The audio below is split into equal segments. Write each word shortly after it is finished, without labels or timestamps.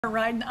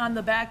Riding on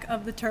the back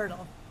of the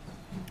turtle.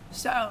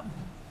 So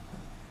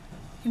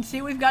you can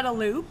see we've got a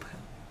loop.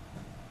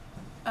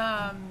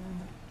 And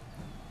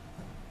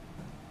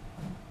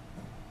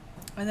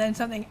then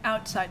something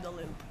outside the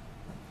loop.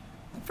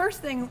 The first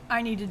thing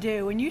I need to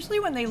do, and usually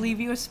when they leave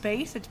you a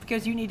space, it's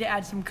because you need to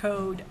add some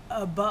code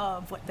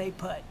above what they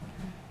put.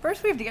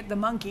 First we have to get the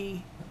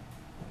monkey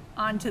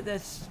onto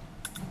this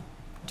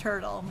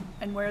turtle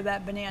and where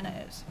that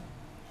banana is.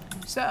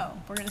 So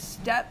we're going to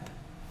step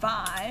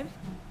 5.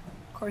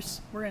 Of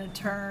course, we're going to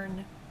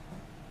turn,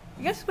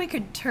 I guess we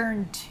could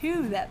turn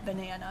to that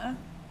banana,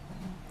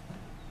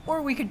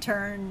 or we could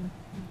turn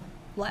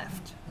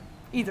left,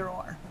 either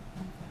or.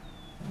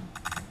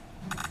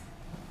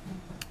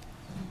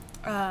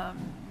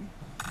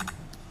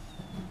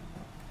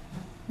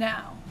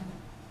 Now,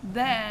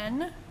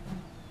 then,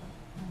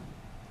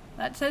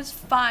 that says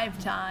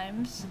 5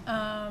 times.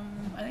 I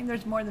think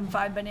there's more than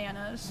 5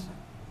 bananas.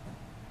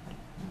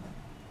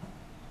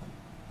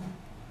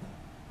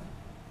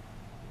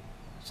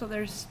 So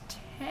there's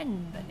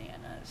 10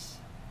 bananas.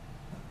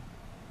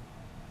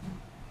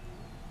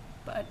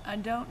 But I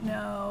don't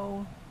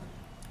know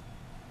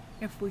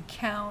if we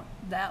count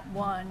that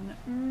one.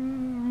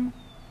 I'm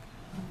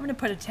going to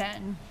put a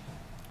 10.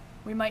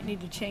 We might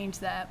need to change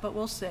that, but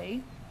we'll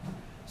see.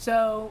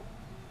 So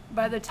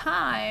by the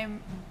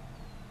time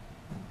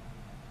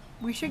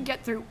we should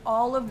get through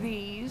all of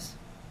these,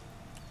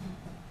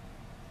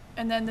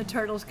 and then the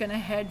turtle's going to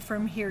head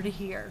from here to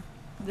here.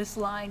 This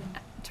line,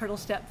 turtle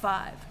step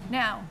 5.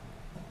 Now,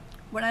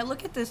 when I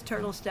look at this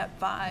turtle step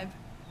 5,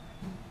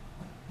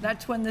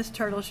 that's when this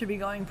turtle should be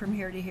going from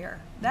here to here.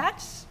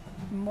 That's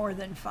more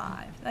than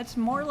 5. That's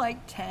more like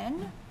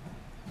 10.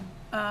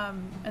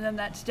 And then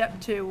that step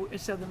 2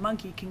 is so the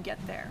monkey can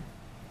get there.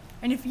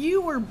 And if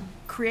you were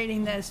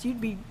creating this,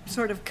 you'd be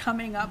sort of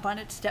coming up on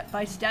it step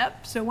by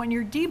step. So when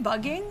you're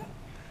debugging,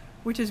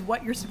 which is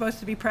what you're supposed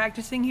to be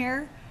practicing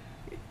here,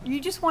 you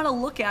just want to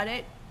look at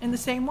it in the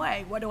same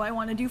way. What do I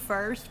want to do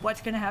first?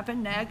 What's going to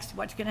happen next?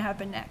 What's going to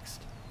happen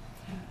next?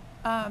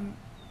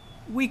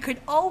 We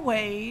could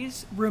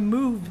always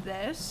remove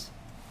this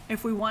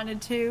if we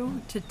wanted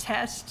to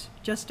test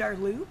just our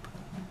loop.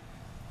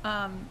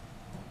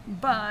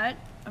 But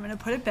I'm going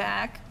to put it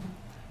back.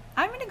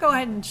 I'm going to go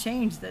ahead and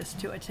change this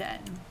to a 10.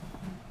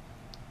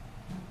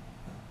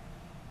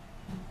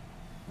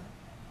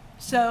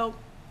 So,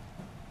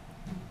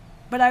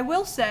 but I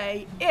will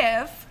say,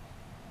 if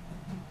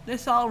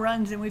this all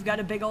runs and we've got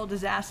a big old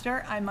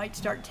disaster, I might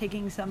start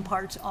taking some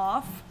parts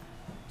off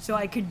so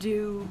I could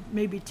do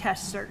maybe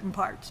test certain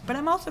parts. But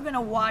I'm also going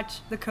to watch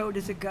the code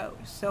as it goes.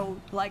 So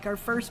like our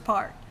first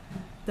part,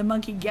 the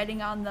monkey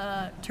getting on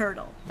the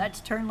turtle, that's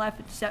turn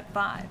left at step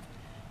 5.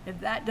 If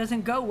that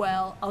doesn't go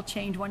well, I'll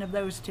change one of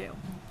those 2.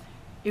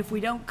 If we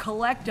don't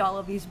collect all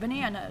of these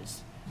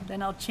bananas,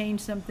 then I'll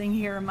change something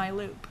here in my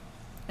loop.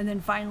 And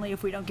then finally,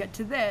 if we don't get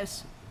to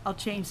this, I'll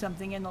change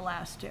something in the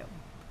last 2.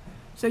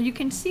 So you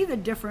can see the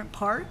different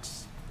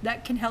parts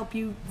that can help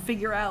you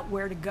figure out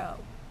where to go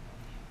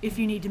if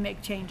you need to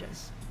make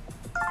changes.